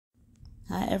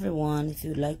Hi everyone, if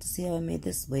you'd like to see how I made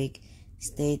this wig,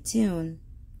 stay tuned.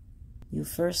 You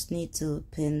first need to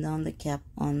pin down the cap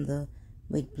on the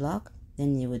wig block,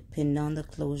 then you would pin down the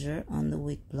closure on the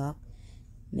wig block.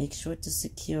 Make sure to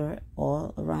secure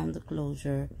all around the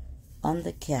closure on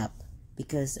the cap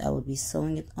because I will be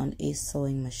sewing it on a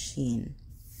sewing machine.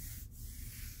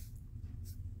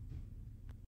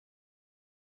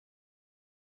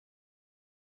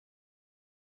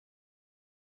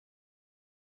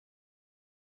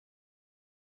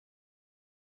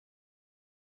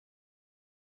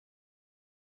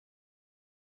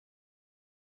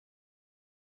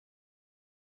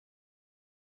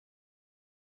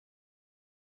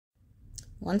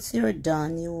 Once you're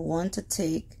done, you want to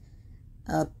take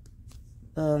a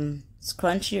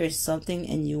scrunchie or something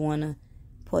and you want to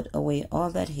put away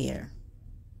all that hair.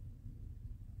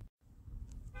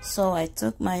 So I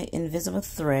took my invisible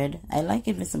thread. I like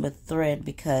invisible thread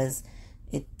because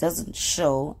it doesn't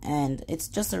show and it's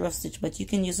just a rough stitch, but you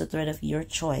can use a thread of your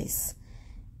choice,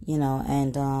 you know,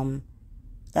 and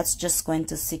that's just going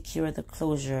to secure the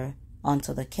closure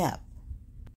onto the cap.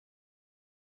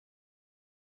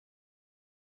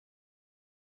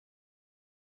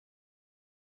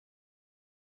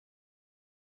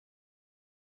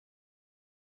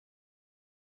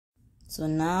 So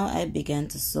now I began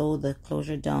to sew the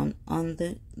closure down on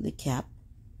the cap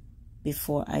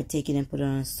before I take it and put it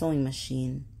on a sewing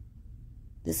machine.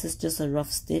 This is just a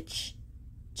rough stitch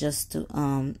just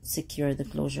to secure the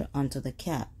closure onto the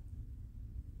cap.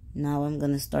 Now I'm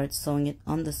going to start sewing it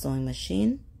on the sewing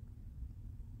machine.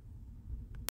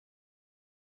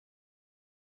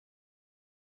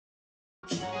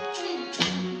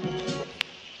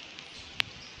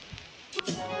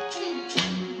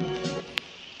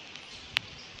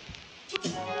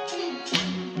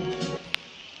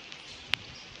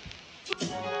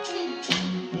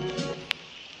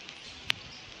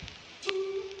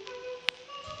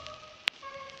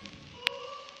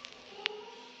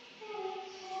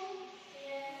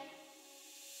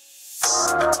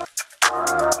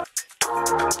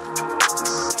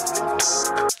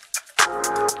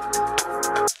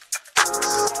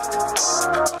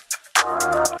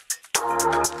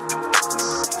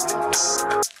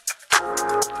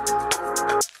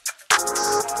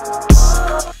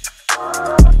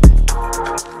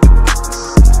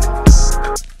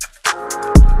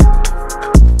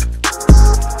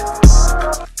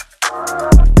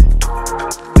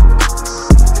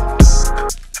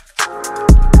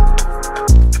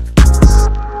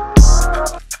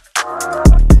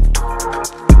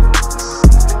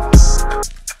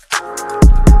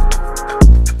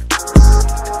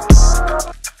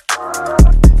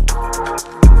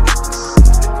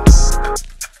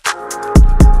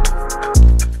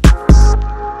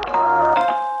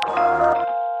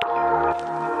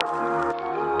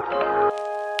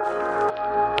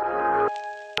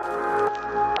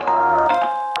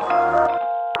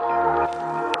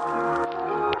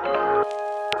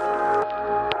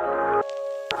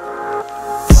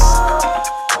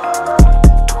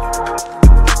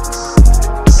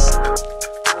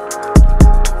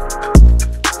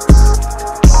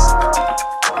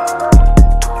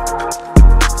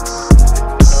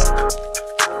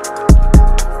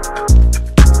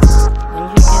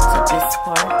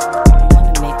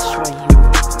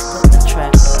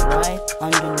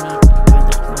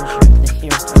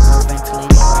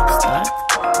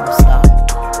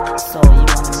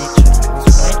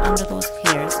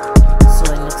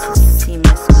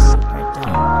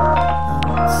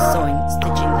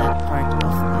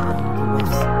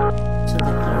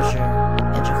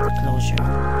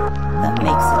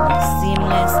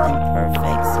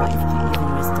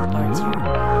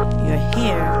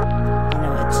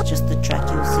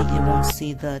 You won't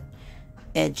see the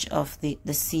edge of the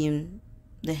seam,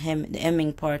 the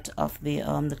hemming part of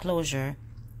the closure,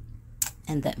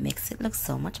 and that makes it look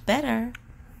so much better.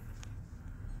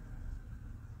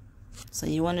 So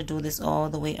you want to do this all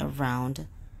the way around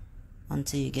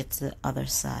until you get to the other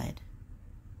side.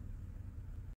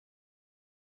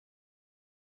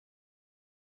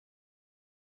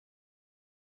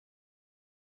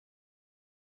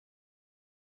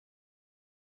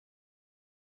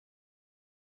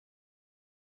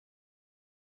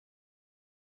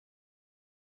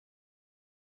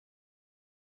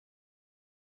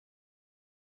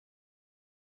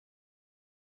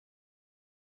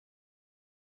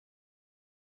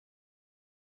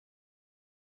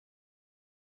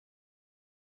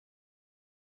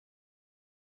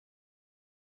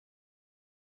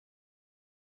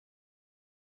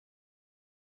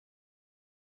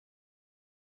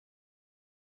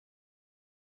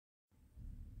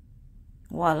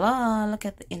 Voila, look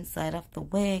at the inside of the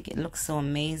wig. It looks so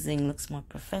amazing, looks more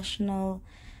professional.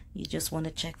 You just want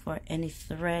to check for any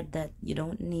thread that you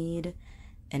don't need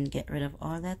and get rid of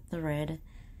all that thread,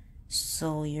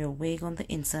 so your wig on the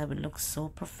inside would look so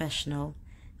professional.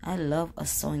 I love a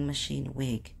sewing machine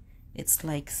wig. It's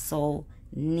like so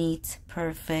neat,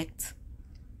 perfect.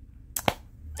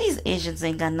 These Asians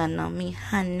ain't got nothing on me,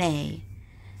 honey.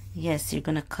 Yes, you're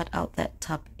gonna cut out that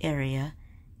top area,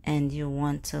 and you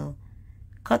want to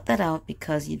cut that out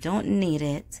because you don't need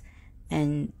it,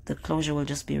 and the closure will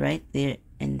just be right there,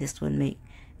 and this will make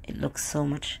it look so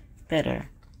much better.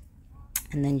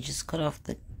 And then you just cut off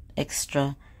the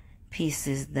extra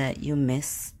pieces that you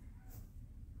miss.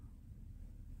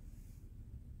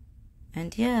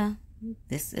 And yeah,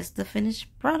 this is the finished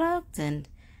product, and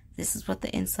this is what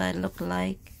the inside look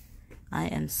like. I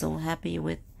am so happy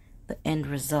with the end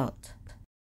result.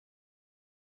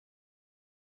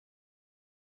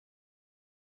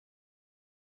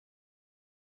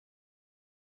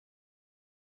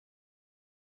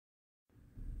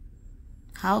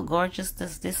 How gorgeous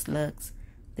does this look?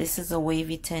 This is a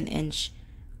wavy 10-inch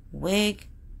wig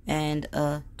and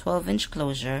a 12-inch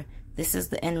closure. This is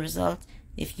the end result.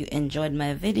 If you enjoyed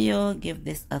my video, give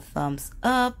this a thumbs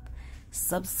up,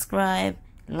 subscribe,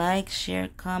 like, share,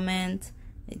 comment.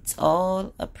 It's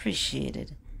all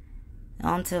appreciated.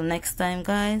 Until next time,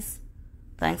 guys,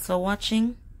 thanks for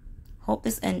watching. Hope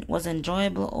this was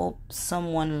enjoyable. Hope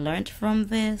someone learned from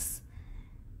this.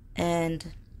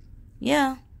 And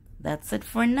yeah, that's it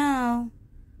for now.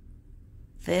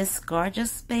 This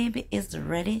gorgeous baby is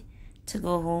ready to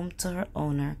go home to her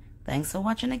owner. Thanks for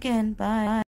watching again.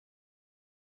 Bye.